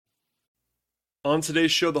On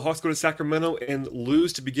today's show, the Hawks go to Sacramento and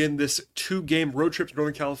lose to begin this two-game road trip to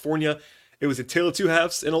Northern California. It was a tale of two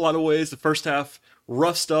halves in a lot of ways. The first half,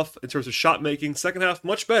 rough stuff in terms of shot making. Second half,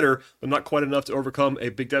 much better, but not quite enough to overcome a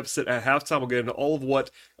big deficit at halftime. We'll get into all of what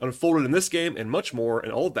unfolded in this game and much more,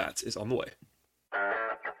 and all of that is on the way.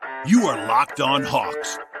 You are Locked On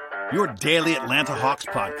Hawks, your daily Atlanta Hawks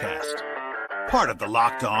podcast. Part of the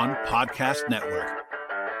Locked On Podcast Network.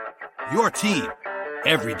 Your team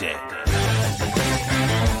every day.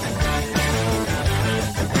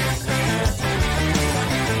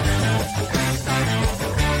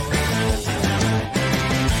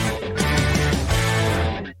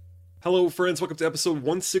 Hello, friends. Welcome to episode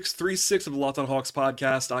 1636 of the Locked On Hawks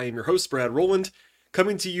podcast. I am your host, Brad Rowland,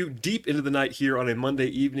 coming to you deep into the night here on a Monday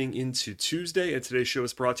evening into Tuesday. And today's show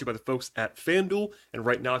is brought to you by the folks at FanDuel. And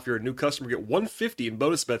right now, if you're a new customer, get $150 in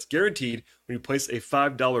bonus bets guaranteed when you place a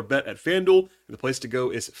 $5 bet at FanDuel. And the place to go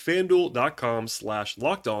is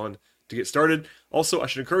FanDuel.com/lockedon to get started. Also, I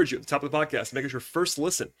should encourage you at the top of the podcast, make it your first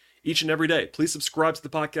listen each and every day. Please subscribe to the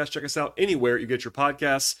podcast. Check us out anywhere you get your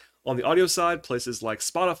podcasts. On the audio side, places like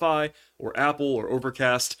Spotify or Apple or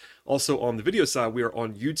Overcast. Also on the video side, we are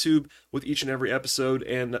on YouTube with each and every episode.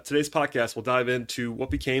 And today's podcast will dive into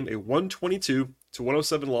what became a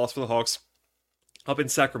 122-107 loss for the Hawks up in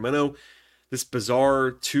Sacramento. This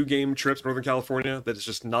bizarre two-game trip to Northern California that is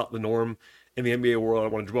just not the norm in the NBA world. I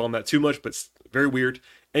don't want to dwell on that too much, but it's very weird.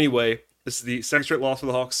 Anyway, this is the second straight loss for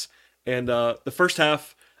the Hawks. And the first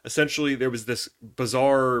half, essentially, there was this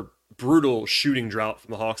bizarre, brutal shooting drought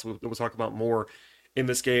from the Hawks that we'll talk about more in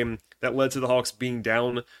this game that led to the Hawks being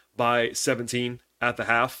down by 17 at the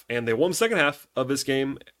half, and they won the second half of this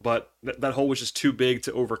game, but that hole was just too big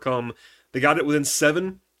to overcome. They got it within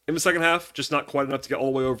 7 in the second half, just not quite enough to get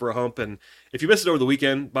all the way over a hump. And if you missed it over the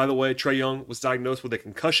weekend, by the way, Trae Young was diagnosed with a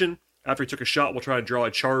concussion after he took a shot while trying to draw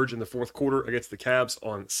a charge in the fourth quarter against the Cavs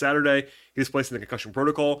on Saturday. He was placed in the concussion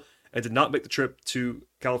protocol and did not make the trip to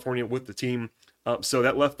California with the team. So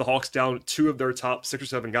that left the Hawks down 2 of their top 6 or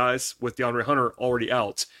 7 guys with DeAndre Hunter already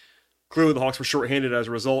out. Clearly, the Hawks were shorthanded as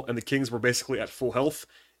a result, and the Kings were basically at full health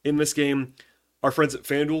in this game. Our friends at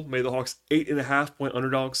FanDuel made the Hawks 8.5-point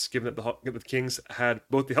underdogs, given that the Kings had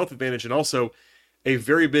both the health advantage and also a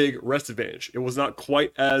very big rest advantage. It was not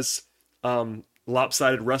quite as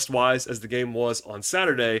lopsided rest-wise as the game was on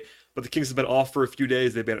Saturday, but the Kings have been off for a few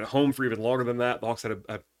days. They've been at home for even longer than that. The Hawks had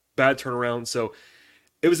a bad turnaround, so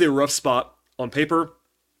it was a rough spot on paper,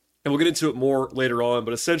 and we'll get into it more later on,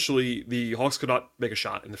 but essentially the Hawks could not make a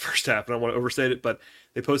shot in the first half, and I don't want to overstate it, but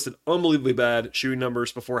they posted unbelievably bad shooting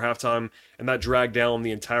numbers before halftime, and that dragged down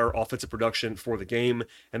the entire offensive production for the game,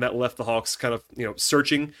 and that left the Hawks kind of,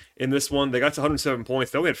 searching in this one. They got to 107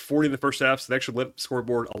 points. They only had 40 in the first half, so they actually lit up the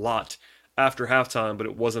scoreboard a lot after halftime, but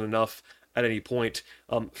it wasn't enough at any point.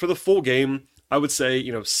 For the full game, I would say,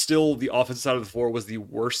 still the offensive side of the floor was the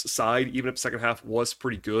worst side, even if the second half was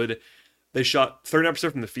pretty good. They shot 39%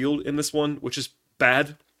 from the field in this one, which is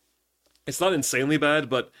bad. It's not insanely bad,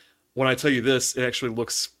 but when I tell you this, it actually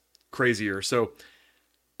looks crazier. So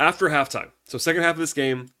after halftime, so second half of this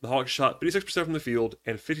game, the Hawks shot 56% from the field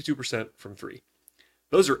and 52% from 3.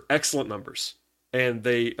 Those are excellent numbers. And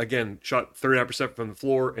they, again, shot 39% from the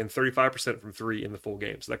floor and 35% from 3 in the full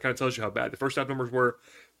game. So that kind of tells you how bad the first half numbers were.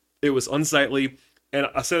 It was unsightly. And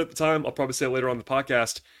I said at the time, I'll probably say it later on in the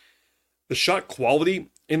podcast, the shot quality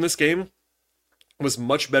in this game was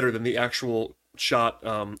much better than the actual shot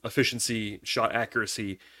efficiency, shot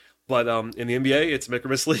accuracy. But in the NBA, it's a make or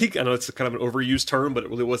miss league. I know it's kind of an overused term, but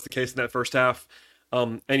it really was the case in that first half.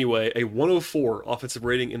 Anyway, a 104 offensive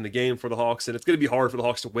rating in the game for the Hawks, and it's going to be hard for the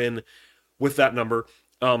Hawks to win with that number.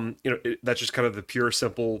 That's just kind of the pure,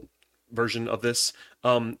 simple version of this.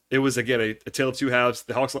 It was, again, a tale of two halves.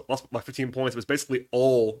 The Hawks lost by 15 points. It was basically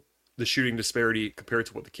all the shooting disparity compared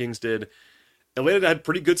to what the Kings did. Atlanta had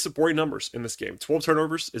pretty good supporting numbers in this game. 12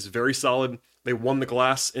 turnovers is very solid. They won the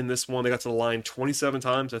glass in this one. They got to the line 27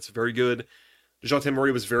 times. That's very good. DeJounte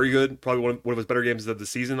Murray was very good. Probably one of his better games of the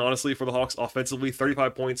season, honestly, for the Hawks. Offensively,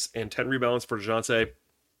 35 points and 10 rebounds for DeJounte.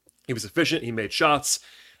 He was efficient. He made shots.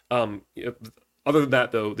 Other than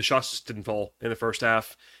that, though, the shots just didn't fall in the first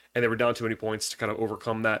half, and they were down too many points to kind of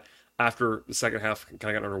overcome that after the second half kind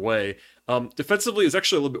of got underway. Defensively, it's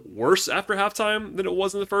actually a little bit worse after halftime than it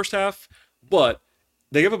was in the first half. But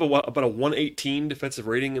they gave up about a 118 defensive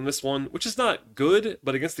rating in this one, which is not good,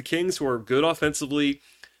 but against the Kings, who are good offensively,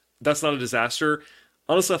 that's not a disaster.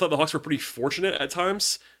 Honestly, I thought the Hawks were pretty fortunate at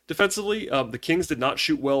times defensively. The Kings did not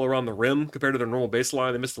shoot well around the rim compared to their normal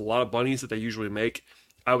baseline. They missed a lot of bunnies that they usually make,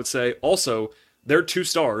 I would say. Also, their 2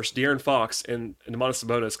 stars, De'Aaron Fox and Domantas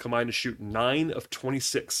Sabonis, combined to shoot 9 of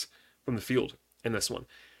 26 from the field in this one.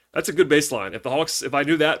 That's a good baseline. If I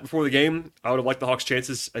knew that before the game, I would have liked the Hawks'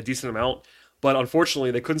 chances a decent amount. But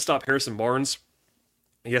unfortunately, they couldn't stop Harrison Barnes.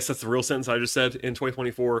 Yes, that's the real sentence I just said in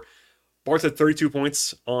 2024. Barnes had 32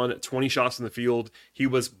 points on 20 shots in the field. He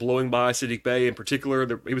was blowing by Sadiq Bey in particular.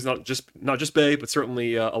 He was not just Bey, but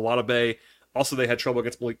certainly a lot of Bey. Also, they had trouble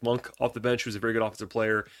against Malik Monk off the bench, who's a very good offensive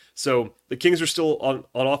player. So the Kings are still on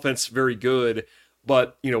offense very good.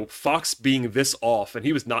 But, Fox being this off, and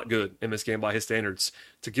he was not good in this game by his standards,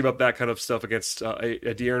 to give up that kind of stuff against a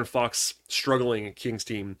De'Aaron Fox struggling Kings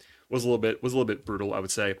team was a little bit brutal, I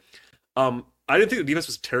would say. I didn't think the defense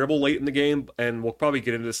was terrible late in the game, and we'll probably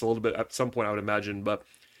get into this a little bit at some point, I would imagine, but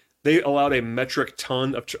they allowed a metric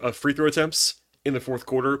ton of free throw attempts in the fourth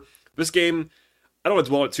quarter. This game, I don't want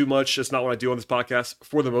to dwell on it too much. It's not what I do on this podcast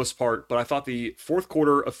for the most part, but I thought the fourth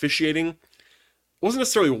quarter officiating wasn't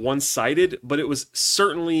necessarily one-sided, but it was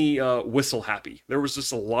certainly whistle happy. There was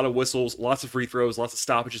just a lot of whistles, lots of free throws, lots of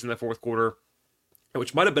stoppages in that fourth quarter,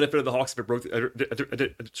 which might have benefited the Hawks if it broke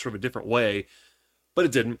sort of a different way, but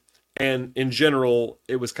it didn't. And in general,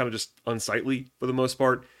 it was kind of just unsightly for the most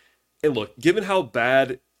part. And look, given how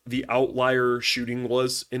bad the outlier shooting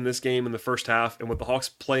was in this game in the first half, and with the Hawks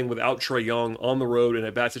playing without Trae Young on the road in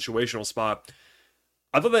a bad situational spot,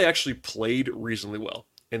 I thought they actually played reasonably well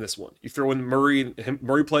in this one. You throw in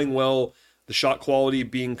Murray playing well, the shot quality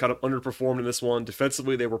being kind of underperformed in this one.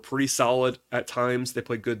 Defensively, they were pretty solid at times. They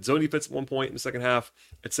played good zone defense at one point in the second half,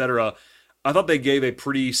 etc. I thought they gave a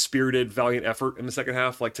pretty spirited, valiant effort in the second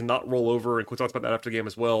half, like to not roll over, and we talked about that after the game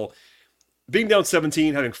as well. Being down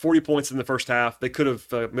 17, having 40 points in the first half, they could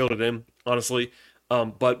have mailed it in, honestly.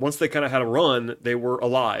 But once they kind of had a run, they were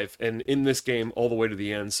alive and in this game all the way to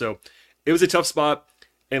the end. So it was a tough spot.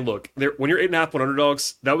 And look, when you're 8.5-point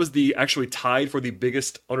underdogs, that was actually tied for the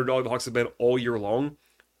biggest underdog the Hawks have been all year long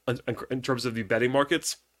in terms of the betting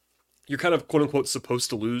markets. You're kind of, quote unquote, supposed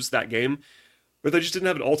to lose that game. But they just didn't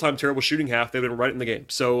have an all-time terrible shooting half. They've been right in the game.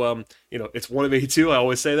 So, it's 1 of 82. I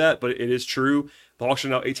always say that, but it is true. The Hawks are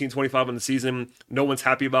now 18-25 on the season. No one's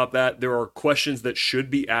happy about that. There are questions that should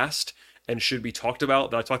be asked and should be talked about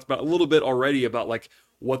that I talked about a little bit already about, like,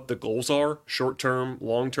 what the goals are, short-term,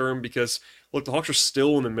 long-term, because, look, the Hawks are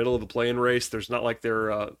still in the middle of the play-in race. There's not like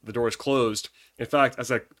the door is closed. In fact,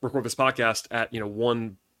 as I record this podcast at,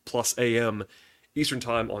 1+ a.m. Eastern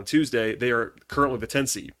time on Tuesday, they are currently the 10th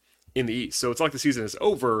seed in the East. So it's like the season is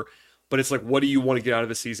over, but it's like, what do you want to get out of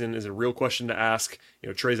the season is a real question to ask.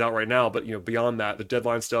 Trae's out right now, but, beyond that, the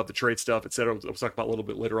deadline stuff, the trade stuff, et cetera, we'll talk about a little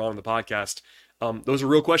bit later on in the podcast. Those are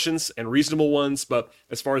real questions and reasonable ones, but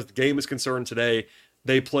as far as the game is concerned today,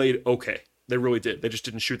 they played okay. They really did. They just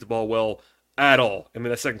didn't shoot the ball well at all. I mean,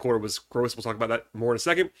 that second quarter was gross. We'll talk about that more in a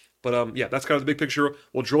second. But that's kind of the big picture.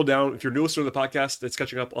 We'll drill down. If you're new listener to the podcast that's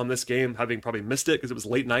catching up on this game, having probably missed it because it was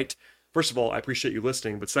late night, first of all, I appreciate you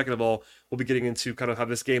listening. But second of all, we'll be getting into kind of how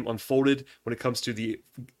this game unfolded when it comes to the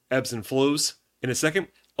ebbs and flows in a second.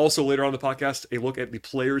 Also, later on in the podcast, a look at the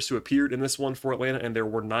players who appeared in this one for Atlanta, and there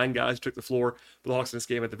were 9 guys who took the floor for the Hawks in this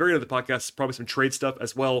game. At the very end of the podcast, probably some trade stuff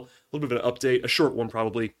as well, a little bit of an update, a short one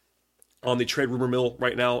probably, on the trade rumor mill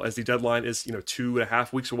right now, as the deadline is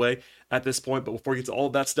 2.5 weeks away at this point. But before we get to all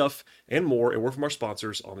of that stuff and more, a word from our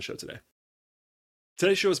sponsors on the show today.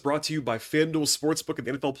 Today's show is brought to you by FanDuel Sportsbook, and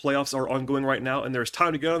the NFL playoffs are ongoing right now, and there's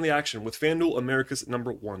time to get on the action with FanDuel, America's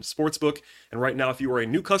 #1 sportsbook. And right now, if you are a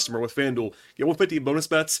new customer with FanDuel, get $150 in bonus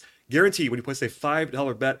bets guaranteed when you place a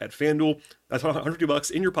 $5 bet at FanDuel. That's $150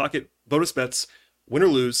 in your pocket, bonus bets, win or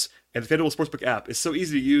lose. And the FanDuel Sportsbook app is so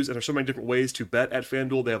easy to use, and there's so many different ways to bet at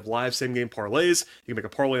FanDuel. They have live same-game parlays. You can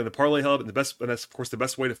make a parlay on the Parlay Hub, and that's, of course, the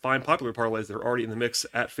best way to find popular parlays that are already in the mix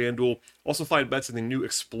at FanDuel. Also find bets in the new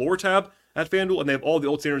Explore tab at FanDuel, and they have all the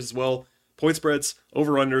old standards as well. Point spreads,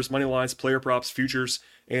 over-unders, money lines, player props, futures,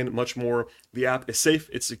 and much more. The app is safe,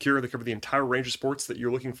 it's secure. They cover the entire range of sports that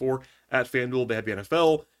you're looking for at FanDuel. They have the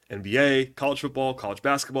NFL, NBA, college football, college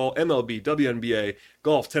basketball, MLB, WNBA,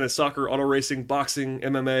 golf, tennis, soccer, auto racing, boxing,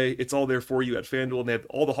 MMA. It's all there for you at FanDuel, and they have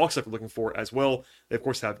all the Hawks stuff you're looking for as well. They, of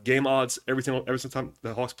course, have game odds every single time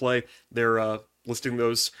the Hawks play. They're listing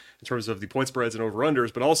those in terms of the point spreads and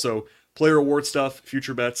over-unders, but also player award stuff,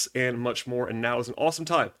 future bets, and much more. And now is an awesome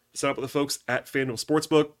time to sign up with the folks at FanDuel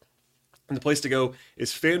Sportsbook. And the place to go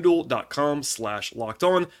is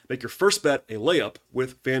FanDuel.com/lockedon. Make your first bet a layup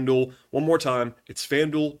with FanDuel. One more time, it's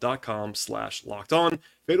FanDuel.com/lockedon.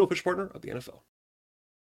 FanDuel, pitch partner of the NFL.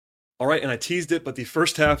 All right, and I teased it, but the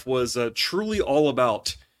first half was truly all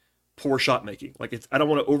about poor shot making. I don't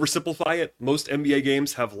want to oversimplify it. Most NBA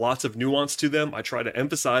games have lots of nuance to them. I try to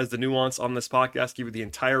emphasize the nuance on this podcast, give you the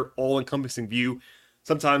entire all-encompassing view.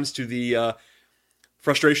 Sometimes to the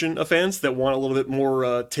frustration of fans that want a little bit more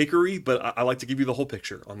takery, but I like to give you the whole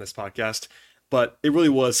picture on this podcast. But it really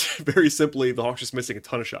was very simply the Hawks just missing a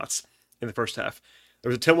ton of shots in the first half. There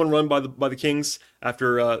was a 10-1 run by the Kings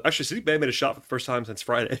after actually Sadiq Bey made a shot for the first time since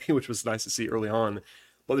Friday, which was nice to see early on.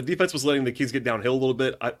 But the defense was letting the Kings get downhill a little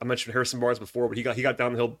bit. I mentioned Harrison Barnes before, but he got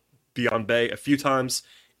downhill beyond Bey a few times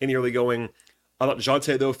in the early going. I thought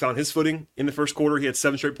DeJounte, though, found his footing in the first quarter. He had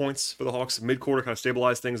 7 straight points for the Hawks. Mid-quarter kind of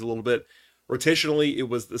stabilized things a little bit. Rotationally, it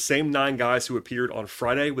was the same 9 guys who appeared on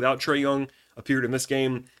Friday without Trae Young appeared in this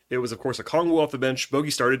game. It was, of course, a Kongwu off the bench. Bogey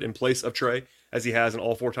started in place of Trae, as he has in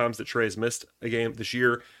all 4 times that Trae has missed a game this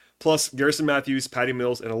year. Plus, Garrison Matthews, Patty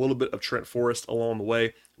Mills, and a little bit of Trent Forrest along the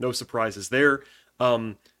way. No surprises there.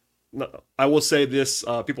 I will say this.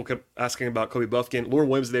 People kept asking about Kobe Buffkin. Lauren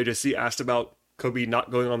Williams at the AJC asked about Kobe not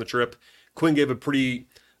going on the trip. Quinn gave a pretty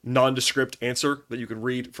nondescript answer that you could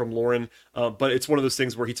read from Lauren, but it's one of those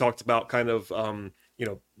things where he talked about kind of,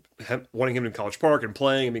 wanting him in College Park and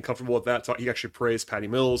playing and being comfortable with that. So he actually praised Patty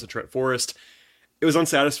Mills and Trent Forrest. It was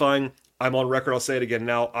unsatisfying. I'm on record. I'll say it again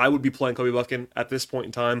now. I would be playing Kobe Buffkin at this point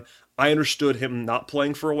in time. I understood him not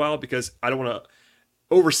playing for a while because I don't want to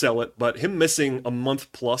oversell it, but him missing a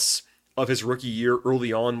month plus of his rookie year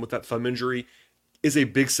early on with that thumb injury is a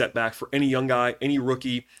big setback for any young guy, any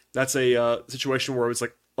rookie. That's a situation where it was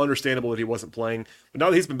like understandable that he wasn't playing. But now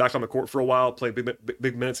that he's been back on the court for a while, playing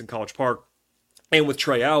big minutes in College Park, and with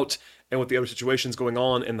Trae out, and with the other situations going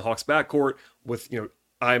on in the Hawks backcourt, with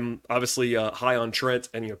I'm obviously high on Trent,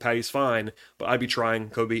 and Patty's fine, but I'd be trying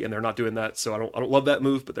Kobe, and they're not doing that, so I don't love that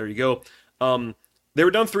move. But there you go. They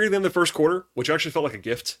were down 3 at the end of the first quarter, which actually felt like a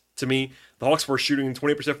gift to me. The Hawks were shooting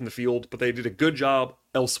 20% from the field, but they did a good job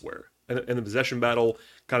elsewhere in the possession battle,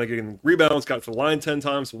 kind of getting rebounds, got to the line 10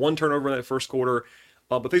 times, 1 turnover in that first quarter.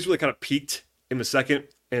 But things really kind of peaked in the second,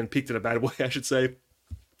 and peaked in a bad way, I should say.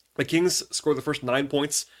 The Kings scored the first 9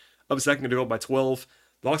 points of the second to go up by 12.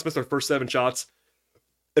 The Hawks missed their first 7 shots.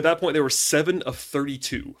 At that point, they were 7 of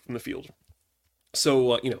 32 from the field.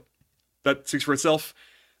 So, that speaks for itself.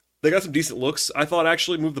 They got some decent looks. I thought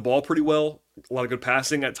actually moved the ball pretty well. A lot of good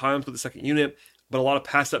passing at times with the second unit, but a lot of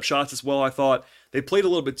passed up shots as well. I thought they played a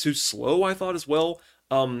little bit too slow, I thought as well.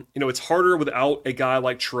 It's harder without a guy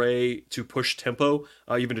like Trae to push tempo.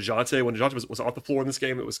 Even DeJounte, when DeJounte was off the floor in this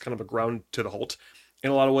game, it was kind of a ground to the halt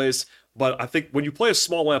in a lot of ways. But I think when you play a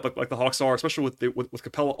small lineup like the Hawks are, especially with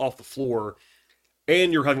Capella off the floor,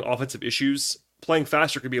 and you're having offensive issues, playing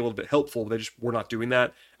faster could be a little bit helpful. They just were not doing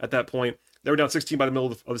that at that point. They were down 16 by the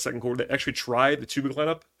middle of the second quarter. They actually tried the 2-big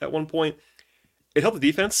lineup at one point. It helped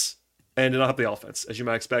the defense and did not help the offense, as you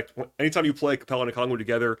might expect. Anytime you play Capella and Kongwu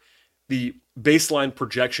together, the baseline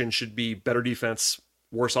projection should be better defense,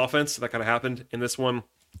 worse offense. That kind of happened in this one.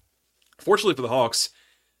 Fortunately for the Hawks,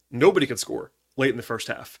 nobody could score late in the first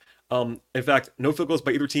half. In fact, no field goals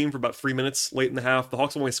by either team for about 3 minutes late in the half. The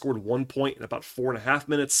Hawks only scored 1 point in about 4.5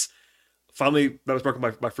 minutes. Finally, that was broken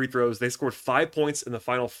by free throws. They scored 5 points in the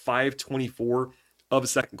final 5:24 of the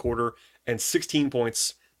second quarter and 16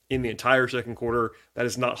 points in the entire second quarter. That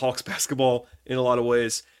is not Hawks basketball in a lot of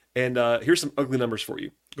ways. And here's some ugly numbers for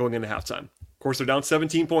you going into halftime. Of course, they're down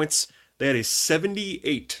 17 points. They had a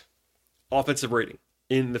 78 offensive rating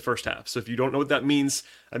in the first half. So if you don't know what that means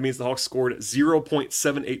the Hawks scored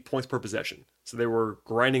 0.78 points per possession. So they were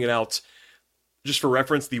grinding it out. Just for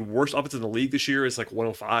reference, the worst offense in the league this year is like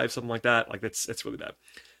 105, something like that. Like that's really bad.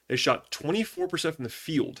 They shot 24% from the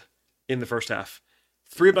field in the first half,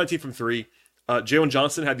 3 of 19 from 3. Jalen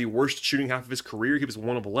Johnson had the worst shooting half of his career. He was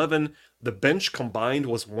 1 of 11. The bench combined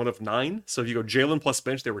was 1 of 9. So if you go Jalen plus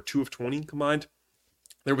bench, they were 2 of 20 combined.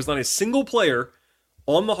 There was not a single player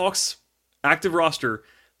on the Hawks active roster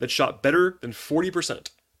that shot better than 40%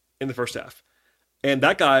 in the first half. And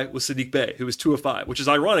that guy was Sadiq Bey, who was 2 of 5, which is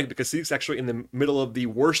ironic because Sadiq's actually in the middle of the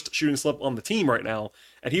worst shooting slump on the team right now.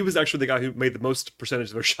 And he was actually the guy who made the most percentage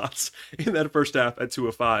of their shots in that first half at 2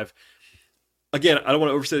 of 5. Again, I don't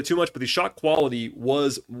want to overstate it too much, but the shot quality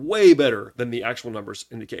was way better than the actual numbers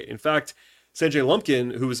indicate. In fact, Sanjay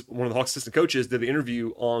Lumpkin, who was one of the Hawks assistant coaches, did the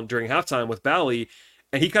interview during halftime with Bally,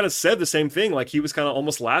 and he kind of said the same thing. Like, he was kind of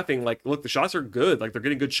almost laughing, like, look, the shots are good. Like, they're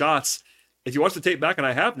getting good shots. If you watch the tape back, and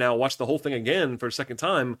I have now watched the whole thing again for a second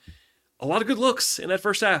time, a lot of good looks in that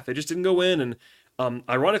first half. They just didn't go in. And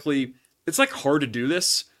ironically, it's like hard to do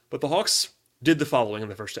this, but the Hawks did the following in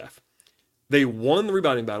the first half. They won the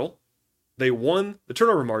rebounding battle, they won the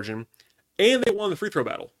turnover margin, and they won the free throw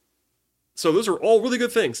battle. So those are all really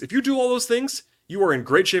good things. If you do all those things, you are in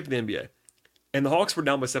great shape in the NBA. And the Hawks were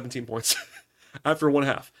down by 17 points after one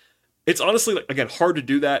half. It's honestly, again, hard to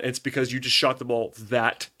do that. It's because you just shot the ball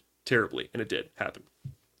that terribly, and it did happen.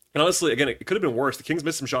 And honestly, again, it could have been worse. The Kings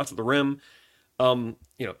missed some shots at the rim.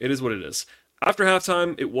 It is what it is. After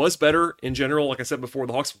halftime, it was better in general. Like I said before,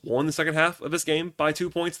 the Hawks won the second half of this game by 2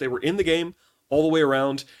 points. They were in the game all the way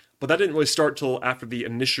around, but that didn't really start till after the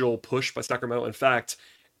initial push by Sacramento. In fact,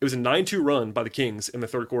 it was a 9-2 run by the Kings in the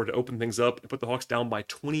third quarter to open things up and put the Hawks down by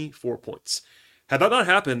 24 points. Had that not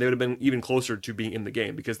happened, they would have been even closer to being in the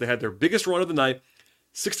game because they had their biggest run of the night,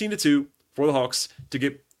 16-2 for the Hawks, to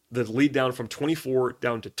get the lead down from 24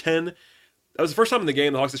 down to 10. That was the first time in the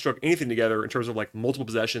game the Hawks had struck anything together in terms of like multiple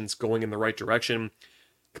possessions going in the right direction.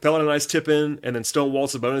 Capella had a nice tip in, and then Stonewall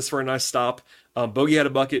Sabonis for a nice stop. Bogey had a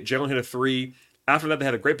bucket. Jalen hit a three. After that, they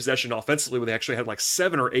had a great possession offensively where they actually had like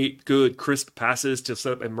 7 or 8 good, crisp passes to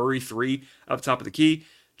set up a Murray three at the top of the key.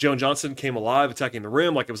 Jalen Johnson came alive, attacking the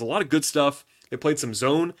rim. Like, it was a lot of good stuff. They played some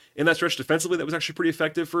zone in that stretch defensively that was actually pretty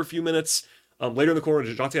effective for a few minutes. Later in the quarter,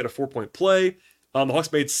 DeJounte had a 4-point play. The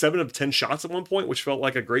Hawks made 7 of 10 shots at one point, which felt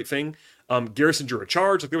like a great thing. Garrison drew a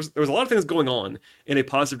charge. Like, there was a lot of things going on in a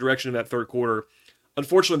positive direction in that third quarter.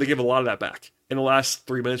 Unfortunately, they gave a lot of that back. In the last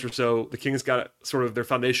 3 minutes or so, the Kings got sort of their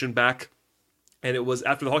foundation back. And it was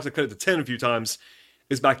after the Hawks had cut it to 10 a few times,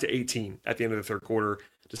 it was back to 18 at the end of the third quarter,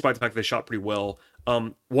 despite the fact that they shot pretty well.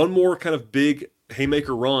 One more kind of big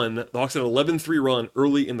haymaker run. The Hawks had an 11-3 run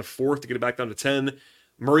early in the fourth to get it back down to 10.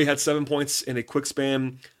 Murray had 7 points in a quick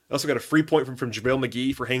span. Also got a free point from JaVale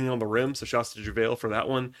McGee for hanging on the rim, so shouts to JaVale for that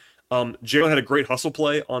one. Jalen had a great hustle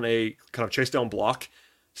play on a kind of chase down block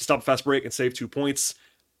to stop a fast break and save 2 points.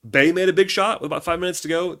 Bay made a big shot with about 5 minutes to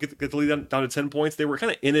go, get the lead down to 10 points. They were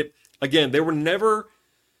kind of in it. Again, they were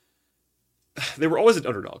always an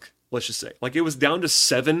underdog, let's just say. Like, it was down to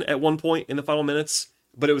 7 at one point in the final minutes,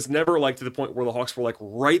 but it was never like to the point where the Hawks were like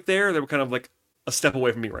right there. They were kind of like a step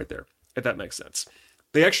away from being right there, if that makes sense.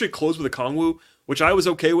 They actually closed with a Kongwu, which I was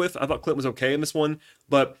okay with. I thought Clint was okay in this one,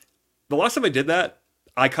 but the last time I did that,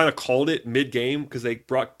 I kind of called it mid-game because they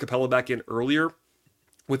brought Capella back in earlier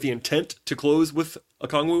with the intent to close with a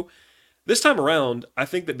Kongwu. This time around, I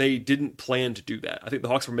think that they didn't plan to do that. I think the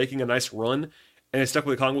Hawks were making a nice run, and they stuck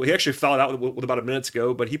with Kongwu. He actually fouled out with about a minute to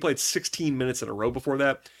go, but he played 16 minutes in a row before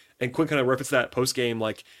that. And Quinn kind of referenced that post-game,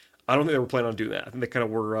 like, I don't think they were planning on doing that. I think they kind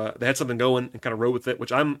of were, they had something going and kind of rode with it,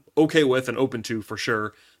 which I'm okay with and open to for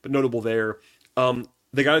sure, but notable there.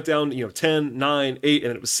 They got it down, 10, 9, 8, and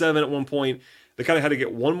then it was 7 at one point. They kind of had to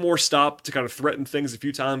get one more stop to kind of threaten things a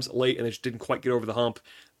few times late, and they just didn't quite get over the hump.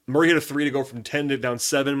 Murray hit a 3 to go from 10 to down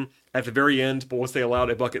 7 at the very end, but once they allowed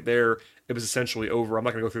a bucket there, it was essentially over. I'm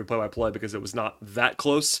not going to go through the play-by-play because it was not that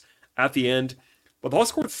close at the end. But the Hawks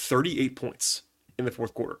scored 38 points in the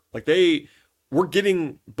fourth quarter. Like, they were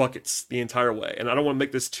getting buckets the entire way. And I don't want to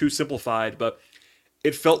make this too simplified, but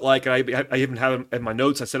it felt like, I even have it in my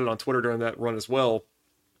notes, I said it on Twitter during that run as well,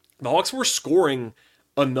 the Hawks were scoring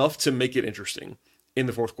enough to make it interesting in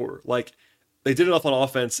the fourth quarter. Like, they did enough on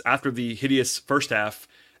offense after the hideous first half.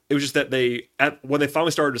 It was just that when they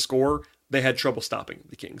finally started to score, they had trouble stopping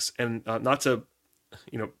the Kings. And not to,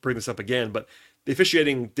 bring this up again, but the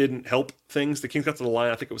officiating didn't help things. The Kings got to the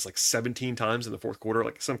line, I think it was like 17 times in the fourth quarter,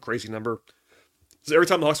 like some crazy number. So every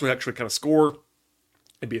time the Hawks would actually kind of score,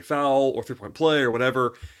 it'd be a foul or 3-point play or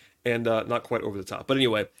whatever, and not quite over the top. But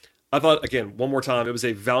anyway, I thought, again, one more time, it was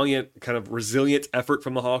a valiant, kind of resilient effort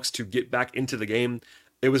from the Hawks to get back into the game.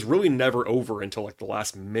 It was really never over until like the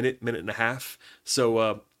last minute and a half.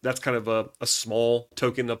 So that's kind of a small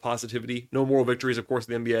token of positivity. No moral victories, of course,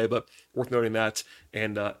 in the NBA, but worth noting that.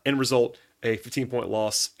 And end result, a 15-point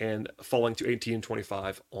loss and falling to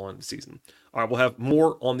 18-25 on the season. All right, we'll have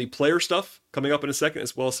more on the player stuff coming up in a second,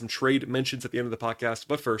 as well as some trade mentions at the end of the podcast.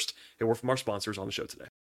 But first, a word from our sponsors on the show today.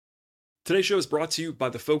 Today's show is brought to you by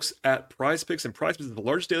the folks at PrizePicks, and PrizePicks is the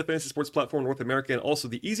largest daily fantasy sports platform in North America and also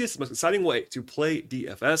the easiest and most exciting way to play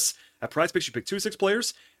DFS. At PrizePicks, you pick 2 to 6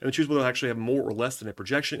 players and then choose whether they'll actually have more or less than a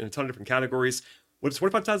projection in a ton of different categories. With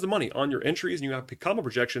 25 times the money on your entries, and you have pick combo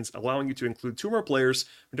projections, allowing you to include 2 or more players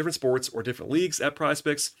from different sports or different leagues at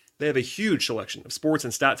PrizePicks. They have a huge selection of sports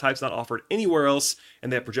and stat types not offered anywhere else,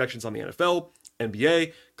 and they have projections on the NFL,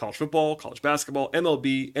 NBA, college football, college basketball,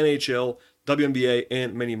 MLB, NHL, WNBA,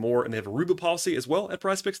 and many more. And they have a reboot policy as well at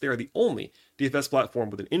PrizePicks. They are the only DFS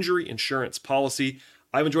platform with an injury insurance policy.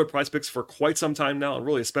 I've enjoyed PrizePicks for quite some time now, and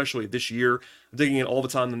really especially this year. I'm digging in all the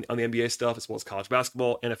time on the NBA stuff, as well as college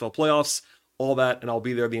basketball, NFL playoffs, all that, and I'll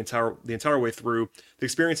be there the entire way through. The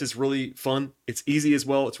experience is really fun. It's easy as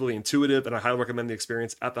well. It's really intuitive, and I highly recommend the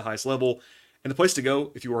experience at the highest level. And the place to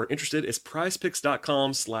go, if you are interested, is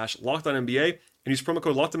prizepicks.com/LockedOnNBA, and use promo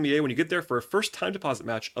code LockedOnNBA when you get there for a first-time deposit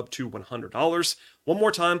match up to $100. One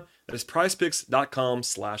more time, that is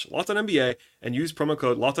prizepicks.com/LockedOnNBA, and use promo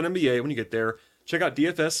code LockedOnNBA when you get there. Check out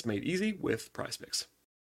DFS made easy with PrizePicks.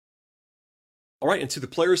 All right, and to the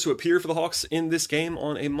players who appear for the Hawks in this game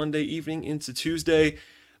on a Monday evening into Tuesday,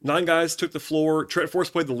 9 guys took the floor. Trent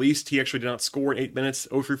Forrest played the least. He actually did not score in 8 minutes.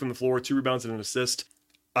 0-3 from the floor, 2 rebounds and an assist.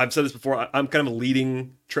 I've said this before. I'm kind of a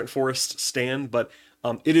leading Trent Forrest stan, but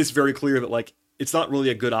it is very clear that like it's not really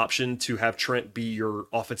a good option to have Trent be your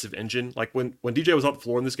offensive engine. Like when DJ was off the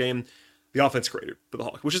floor in this game, the offense created for the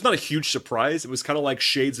Hawks, which is not a huge surprise. It was kind of like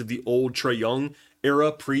shades of the old Trae Young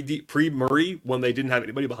era, pre-Murray, when they didn't have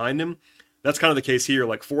anybody behind him. That's kind of the case here.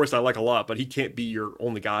 Like Forrest, I like a lot, but he can't be your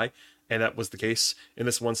only guy, and that was the case in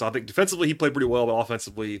this one. So I think defensively he played pretty well, but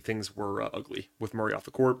offensively things were ugly with Murray off the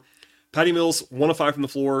court. Patty Mills, 1 of 5 from the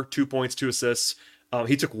floor, 2 points, 2 assists.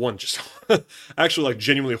 He took one just actually like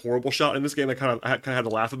genuinely horrible shot in this game. I kind of had to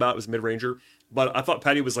laugh about. It was mid-ranger, but I thought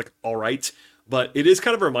Patty was like all right. But it is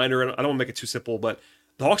kind of a reminder, and I don't want to make it too simple, but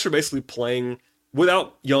the Hawks are basically playing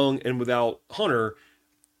without Young and without Hunter.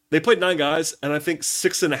 They played 9 guys, and I think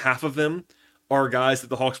 6.5 of them are guys that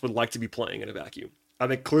the Hawks would like to be playing in a vacuum. I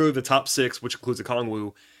think clearly the top 6, which includes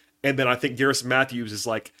Okongwu, and then I think Garrison Matthews is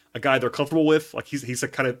like a guy they're comfortable with. Like he's a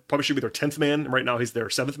kind of probably should be their 10th man, and right now he's their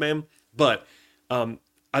 7th man. But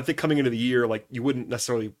I think coming into the year, like you wouldn't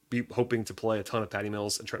necessarily be hoping to play a ton of Patty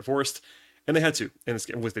Mills and Trent Forrest, and they had to. And this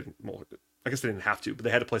game was I guess they didn't have to, but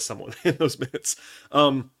they had to play someone in those minutes.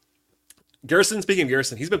 Garrison, speaking of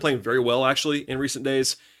Garrison, he's been playing very well actually in recent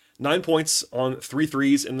days. 9 points on 3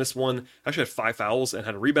 threes in this one. Actually had 5 fouls and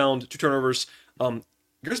had a rebound, 2 turnovers.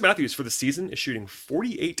 Garrison Matthews for the season is shooting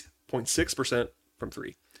 48.6% from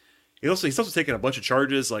 3. He's also taking a bunch of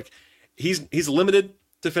charges. Like he's limited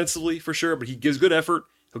defensively for sure, but he gives good effort.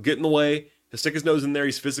 He'll get in the way. He'll stick his nose in there.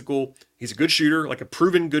 He's physical. He's a good shooter, like a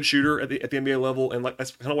proven good shooter at the NBA level. And like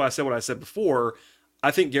that's kind of why I said what I said before.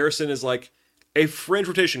 I think Garrison is like a fringe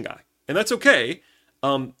rotation guy, and that's okay.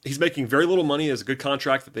 He's making very little money as a good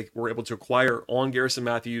contract that they were able to acquire on Garrison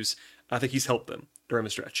Matthews. I think he's helped them during the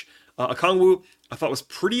stretch. Okongwu, I thought was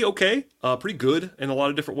pretty okay, pretty good in a lot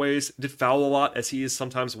of different ways. Did foul a lot, as he is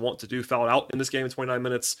sometimes wont to do. Fouled out in this game in 29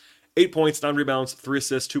 minutes. 8 points, 9 rebounds, 3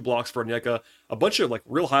 assists, 2 blocks for Onyeka. A bunch of like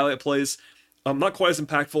real highlight plays. Not quite as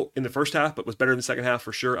impactful in the first half, but was better in the second half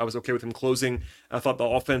for sure. I was okay with him closing. I thought the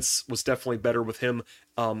offense was definitely better with him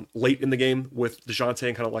late in the game with DeJounte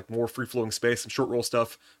and kind of like more free-flowing space, some short roll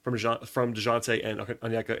stuff from DeJounte and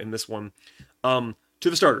Onyeka in this one. To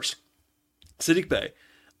the starters. Saddiq Bey.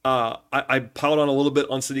 I piled on a little bit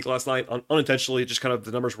on Saddiq last night, unintentionally, just kind of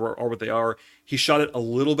the numbers are what they are. He shot it a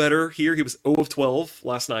little better here. He was 0 of 12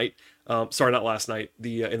 last night. Sorry, not last night,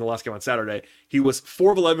 in the last game on Saturday. He was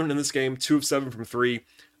 4 of 11 in this game, 2 of 7 from 3,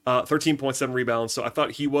 13.7 rebounds. So I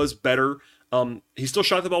thought he was better. He still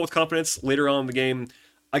shot the ball with confidence later on in the game.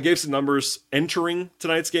 I gave some numbers entering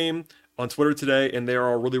tonight's game on Twitter today, and they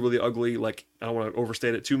are really, really ugly. Like, I don't want to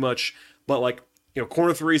overstate it too much, but like,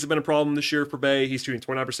 corner threes have been a problem this year for Bey. He's shooting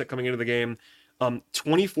 29% coming into the game.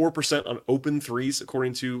 24% on open threes,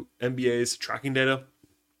 according to NBA's tracking data,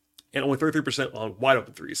 and only 33% on wide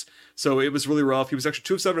open threes. So it was really rough. He was actually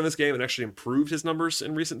 2 of 7 in this game and actually improved his numbers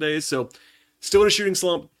in recent days. So still in a shooting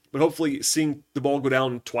slump, but hopefully seeing the ball go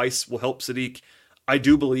down twice will help Saddiq. I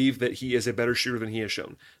do believe that he is a better shooter than he has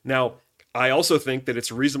shown. Now, I also think that it's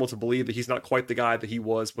reasonable to believe that he's not quite the guy that he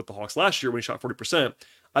was with the Hawks last year when he shot 40%.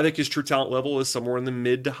 I think his true talent level is somewhere in the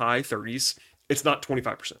mid to high 30s. It's not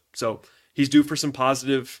 25%. So he's due for some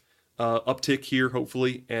positive uptick here,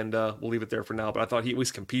 hopefully, and we'll leave it there for now. But I thought he at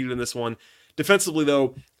least competed in this one. Defensively,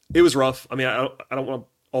 though, it was rough. I mean, I don't want to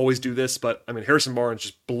always do this, but I mean, Harrison Barnes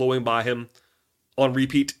just blowing by him on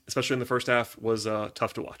repeat, especially in the first half, was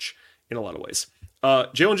tough to watch in a lot of ways.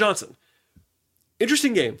 Jalen Johnson.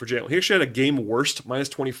 Interesting game for Jalen. He actually had a game worst, minus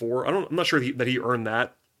 24. I'm not sure that he earned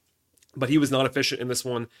that, but he was not efficient in this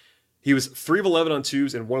one. He was 3 of 11 on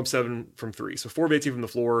 2s and 1 of 7 from 3. So 4 of 18 from the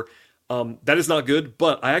floor. That is not good,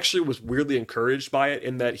 but I actually was weirdly encouraged by it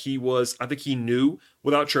in that I think he knew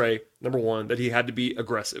without Trae, number one, that he had to be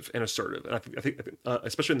aggressive and assertive. And I think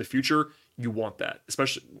especially in the future, you want that.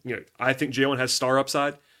 Especially, I think Jalen has star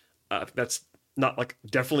upside. That's not like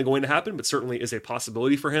definitely going to happen, but certainly is a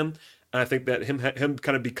possibility for him. And I think that him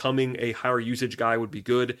kind of becoming a higher usage guy would be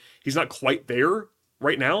good. He's not quite there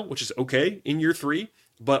right now, which is okay in year 3,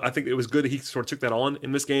 but I think it was good that he sort of took that on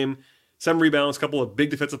in this game. 7 rebounds, a couple of big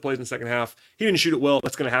defensive plays in the second half. He didn't shoot it well.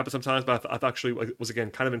 That's going to happen sometimes, but I actually was,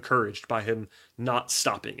 again, kind of encouraged by him not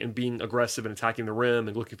stopping and being aggressive and attacking the rim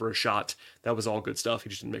and looking for a shot. That was all good stuff. He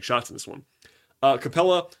just didn't make shots in this one.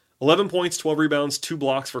 Capella, 11 points, 12 rebounds, 2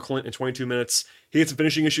 blocks for Clint in 22 minutes. He had some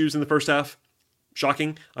finishing issues in the first half.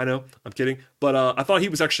 Shocking, I know, I'm kidding. But I thought he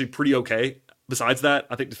was actually pretty okay. Besides that,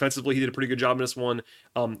 I think defensively he did a pretty good job in this one.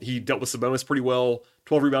 He dealt with Sabonis pretty well.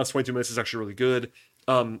 12 rebounds, 22 minutes is actually really good.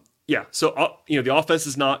 Yeah. So, the offense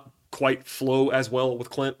is not quite flow as well with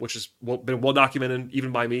Clint, which has been well documented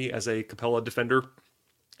even by me as a Capella defender.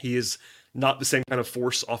 He is not the same kind of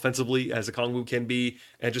force offensively as a Kongwu can be,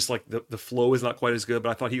 and just like the flow is not quite as good.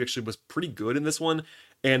 But I thought he actually was pretty good in this one,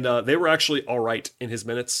 and they were actually all right in his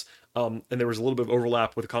minutes. And there was a little bit of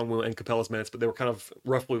overlap with Kongwu and Capella's minutes, but they were kind of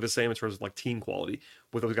roughly the same in terms of like team quality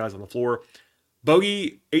with those guys on the floor.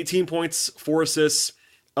 Bogey, 18 points, 4 assists.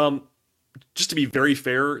 Just to be very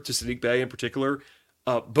fair to Sadiq Bey in particular,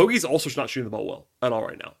 Bogey's also not shooting the ball well at all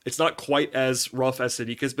right now. It's not quite as rough as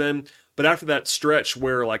Sadiq has been, but after that stretch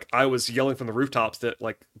where like I was yelling from the rooftops that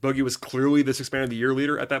like Bogey was clearly this expanded the year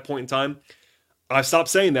leader at that point in time, I stopped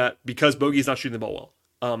saying that because Bogey's not shooting the ball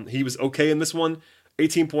well. He was okay in this one,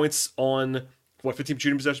 18 points on 15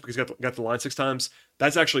 shooting possessions because he got the line 6 times.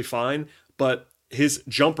 That's actually fine, but his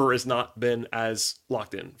jumper has not been as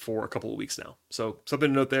locked in for a couple of weeks now. So something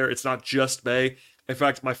to note there. It's not just Bey. In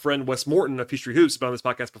fact, my friend Wes Morton of Peachtree Hoops, been on this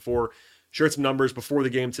podcast before, shared some numbers before the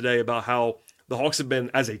game today about how the Hawks have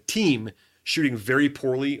been, as a team, shooting very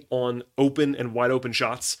poorly on open and wide open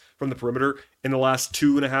shots from the perimeter in the last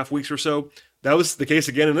 2.5 weeks or so. That was the case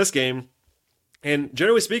again in this game. And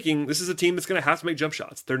generally speaking, this is a team that's going to have to make jump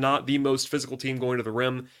shots. They're not the most physical team going to the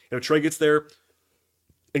rim. Trey gets there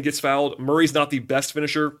and gets fouled. Murray's not the best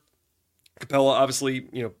finisher. Capella, obviously,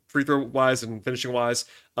 free throw wise and finishing wise.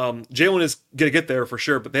 Jalen is going to get there for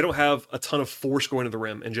sure, but they don't have a ton of force going to the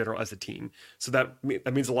rim in general as a team. So that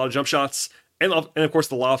means a lot of jump shots. And of course,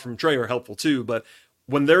 the lob from Trey are helpful too. But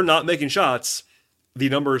when they're not making shots, the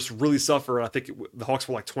numbers really suffer. And I think the Hawks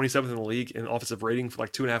were like 27th in the league in offensive rating for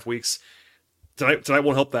like 2.5 weeks. Tonight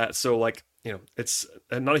won't help that. So it's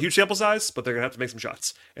not a huge sample size, but they're going to have to make some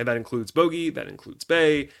shots. And that includes Bogey, that includes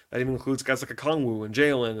Bey, that even includes guys like a Kongwu and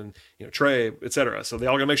Jalen and Trey, etc. So they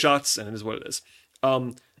all got to make shots, and it is what it is.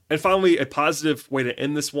 And finally, a positive way to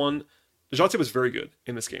end this one, DeJounte was very good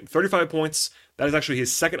in this game. 35 points. That is actually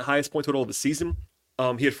his second highest point total of the season.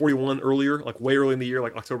 He had 41 earlier, like way early in the year,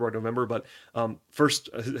 like October or November, but first,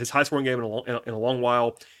 his high scoring game in a long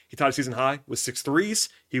while. He tied a season high with 6 threes.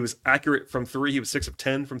 He was accurate from 3. He was 6 of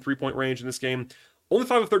 10 from 3-point range in this game. Only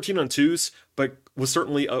 5 of 13 on 2s, but was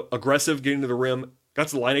certainly aggressive getting to the rim. Got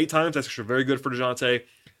to the line 8 times. That's actually very good for DeJounte.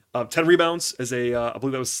 10 rebounds as I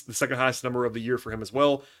believe that was the second highest number of the year for him as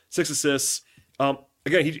well. 6 assists.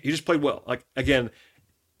 Again, he just played well. Like, again,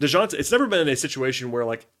 DeJounte, it's never been in a situation where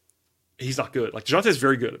like he's not good. Like, DeJounte is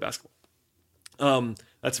very good at basketball.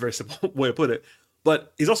 That's a very simple way to put it.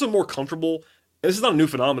 But he's also more comfortable. And this is not a new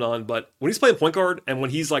phenomenon, but when he's playing point guard and when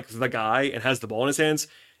he's like the guy and has the ball in his hands,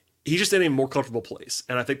 he's just in a more comfortable place.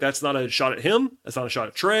 And I think that's not a shot at him. That's not a shot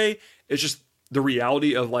at Trey. It's just the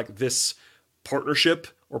reality of like this partnership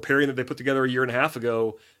or pairing that they put together a year and a half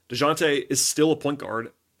ago. DeJounte is still a point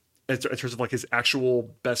guard in terms of like his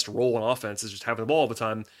actual best role in offense is just having the ball all the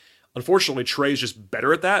time. Unfortunately, Trey's just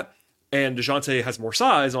better at that. And DeJounte has more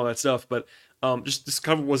size and all that stuff. But just this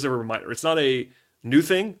kind of was a reminder. It's not a new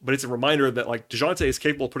thing, but it's a reminder that like DeJounte is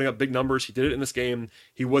capable of putting up big numbers. He did it in this game.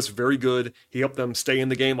 He was very good. He helped them stay in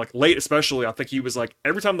the game, like late especially. I think he was like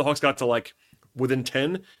every time the Hawks got to like within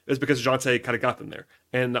 10, it was because DeJounte kind of got them there,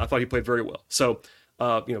 and I thought he played very well. So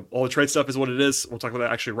all the trade stuff is what it is. We'll talk about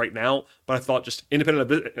that actually right now. But I thought just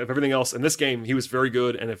independent of everything else in this game, he was very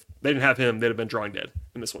good. And if they didn't have him, they'd have been drawing dead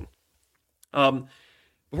in this one.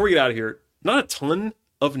 Before we get out of here, not a ton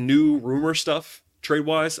of new rumor stuff.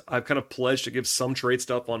 Trade-wise, I've kind of pledged to give some trade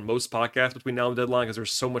stuff on most podcasts between now and the deadline because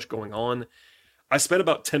there's so much going on. I spent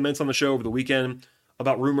about 10 minutes on the show over the weekend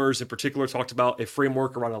about rumors. In particular, talked about a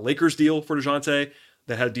framework around a Lakers deal for DeJounte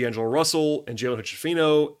that had D'Angelo Russell and Jalen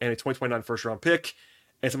Hood-Schifino and a 2029 first-round pick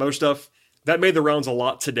and some other stuff. That made the rounds a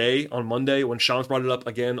lot today on Monday when Shams brought it up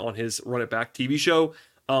again on his Run It Back TV show.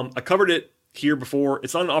 I covered it here before.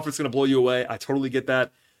 It's not an offer that's going to blow you away. I totally get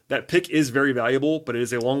that. That pick is very valuable, but it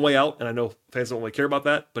is a long way out, and I know fans don't really care about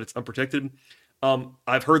that, but it's unprotected.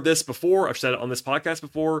 I've heard this before. I've said it on this podcast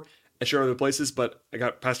before and shared other places, but I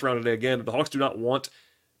got passed around today again. The Hawks do not want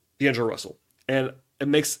D'Angelo Russell, and it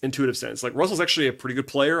makes intuitive sense. Like, Russell's actually a pretty good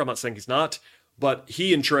player. I'm not saying he's not, but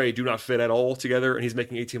he and Trey do not fit at all together, and he's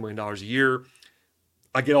making $18 million a year.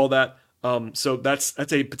 I get all that. So that's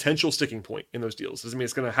a potential sticking point in those deals. Doesn't mean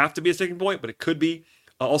it's going to have to be a sticking point, but it could be.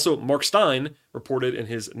 Also, Mark Stein reported in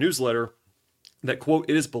his newsletter that, quote,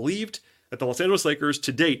 it is believed that the Los Angeles Lakers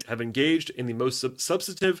to date have engaged in the most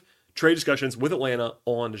substantive trade discussions with Atlanta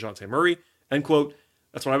on DeJounte Murray, end quote.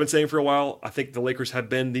 That's what I've been saying for a while. I think the Lakers have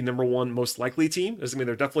been the number one most likely team. Doesn't mean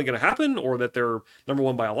they're definitely going to happen or that they're number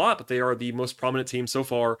one by a lot, but they are the most prominent team so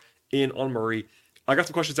far in on Murray. I got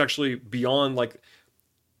some questions actually beyond like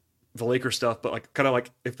the Lakers stuff, but like kind of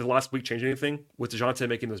like if the last week changed anything with DeJounte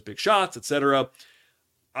making those big shots, etc.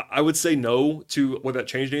 I would say no to whether that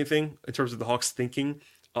changed anything in terms of the Hawks thinking.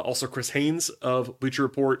 Also, Chris Haynes of Bleacher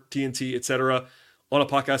Report, TNT, etc., on a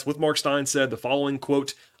podcast with Mark Stein said the following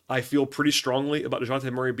quote: "I feel pretty strongly about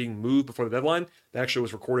DeJounte Murray being moved before the deadline." That actually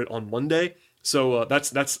was recorded on Monday, so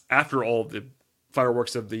that's after all the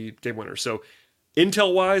fireworks of the game winner. So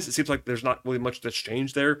intel wise, it seems like there's not really much that's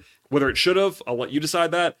changed there. Whether it should have, I'll let you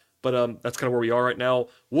decide that. But that's kind of where we are right now.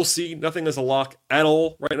 We'll see. Nothing is a lock at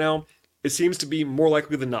all right now. It seems to be more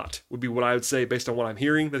likely than not, would be what I would say based on what I'm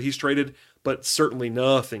hearing that he's traded, but certainly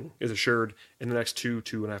nothing is assured in the next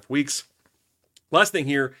 2.5 weeks. Last thing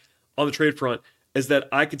here on the trade front is that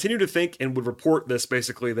I continue to think and would report this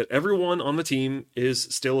basically that everyone on the team is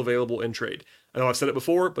still available in trade. I know I've said it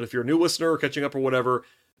before, but if you're a new listener or catching up or whatever,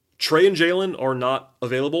 Trey and Jalen are not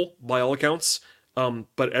available by all accounts,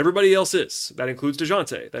 but everybody else is. That includes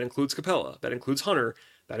DeJounte, that includes Capella, that includes Hunter,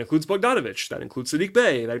 that includes Bogdanovich, that includes Sadiq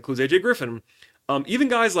Bey, that includes AJ Griffin. Even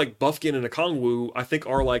guys like Bufkin and Okongwu, I think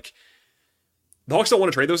are like, the Hawks don't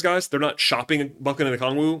want to trade those guys. They're not shopping Bufkin and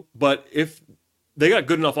Okongwu, but if they got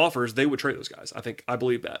good enough offers, they would trade those guys. I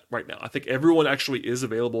believe that right now. I think everyone actually is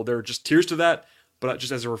available. There are just tiers to that, but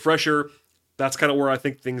just as a refresher, that's kind of where I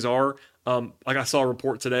think things are. Like I saw a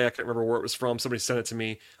report today, I can't remember where it was from. Somebody sent it to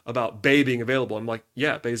me about Bey being available. I'm like,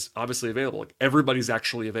 yeah, Bey's obviously available. Like everybody's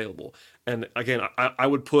actually available. And again, I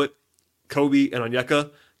would put Kobe and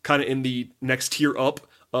Onyeka kind of in the next tier up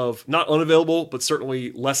of not unavailable, but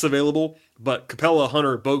certainly less available. But Capella,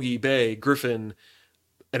 Hunter, Bogey, Bey, Griffin,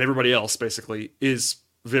 and everybody else basically is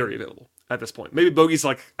very available at this point. Maybe Bogey's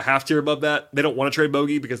like a half tier above that. They don't want to trade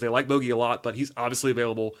Bogey because they like Bogey a lot, but he's obviously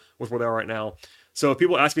available with where they are right now. So if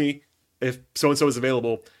people ask me if so-and-so is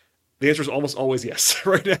available, the answer is almost always yes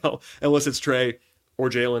right now, unless it's Trey or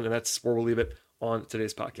Jalen, and that's where we'll leave it on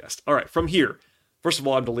today's podcast. All right, from here, first of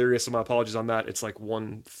all, I'm delirious, so my apologies on that. It's like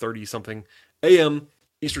 1:30 something a.m.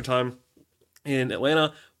 Eastern time in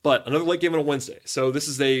Atlanta, but another late game on a Wednesday. So this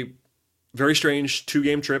is a very strange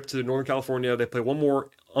 2-game trip to Northern California. They play one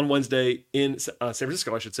more on Wednesday in San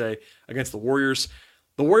Francisco, I should say, against the Warriors.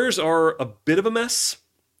 The Warriors are a bit of a mess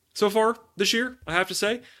so far this year, I have to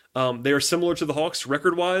say. They are similar to the Hawks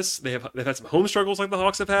record-wise. They've had some home struggles like the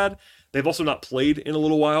Hawks have had. They've also not played in a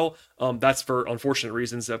little while. That's for unfortunate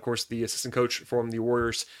reasons. Of course, the assistant coach from the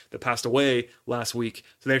Warriors that passed away last week,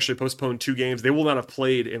 so they actually postponed 2 games. They will not have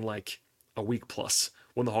played in like a week plus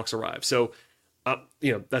when the Hawks arrive. So,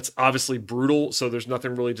 that's obviously brutal. So there's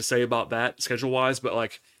nothing really to say about that schedule-wise. But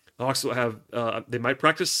like the Hawks will have, they might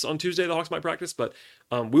practice on Tuesday. The Hawks might practice, but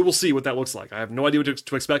we will see what that looks like. I have no idea what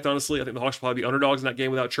to expect, honestly. I think the Hawks will probably be underdogs in that game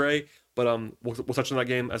without Trey, but we'll touch on that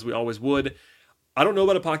game as we always would. I don't know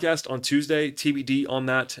about a podcast on Tuesday, TBD on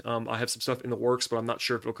that. I have some stuff in the works, but I'm not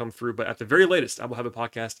sure if it'll come through. But at the very latest, I will have a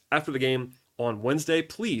podcast after the game on Wednesday.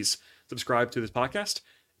 Please subscribe to this podcast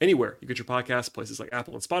anywhere you get your podcasts, places like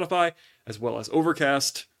Apple and Spotify, as well as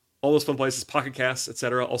Overcast, all those fun places, Pocket Casts,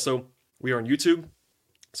 etc. Also, we are on YouTube,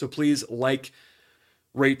 so please like,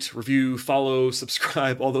 rate, review, follow,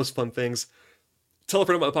 subscribe, all those fun things. Tell a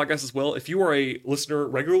friend about the podcast as well. If you are a listener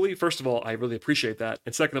regularly, first of all, I really appreciate that.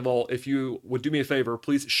 And second of all, if you would do me a favor,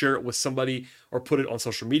 please share it with somebody or put it on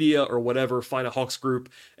social media or whatever. Find a Hawks group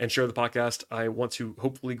and share the podcast. I want to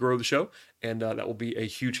hopefully grow the show, and that will be a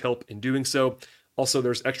huge help in doing so. Also,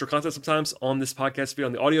 there's extra content sometimes on this podcast feed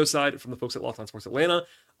on the audio side from the folks at Locked On Sports Atlanta.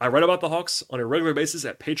 I write about the Hawks on a regular basis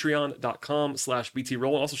at patreon.com/BTRoll,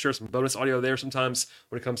 and also share some bonus audio there sometimes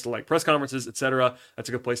when it comes to like press conferences, etc. That's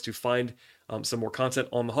a good place to find some more content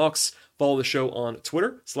on the Hawks. Follow the show on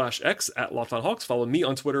Twitter/X at Locked On Hawks. Follow me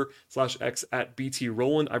on Twitter/X at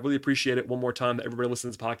BTRoland. I really appreciate it one more time that everybody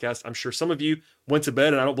listens to this podcast. I'm sure some of you went to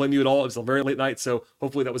bed, and I don't blame you at all. It was a very late night, so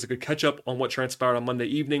hopefully that was a good catch up on what transpired on Monday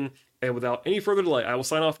evening. And without any further delay, I will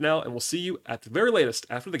sign off now, and we'll see you at the very latest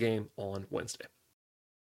after the game on Wednesday.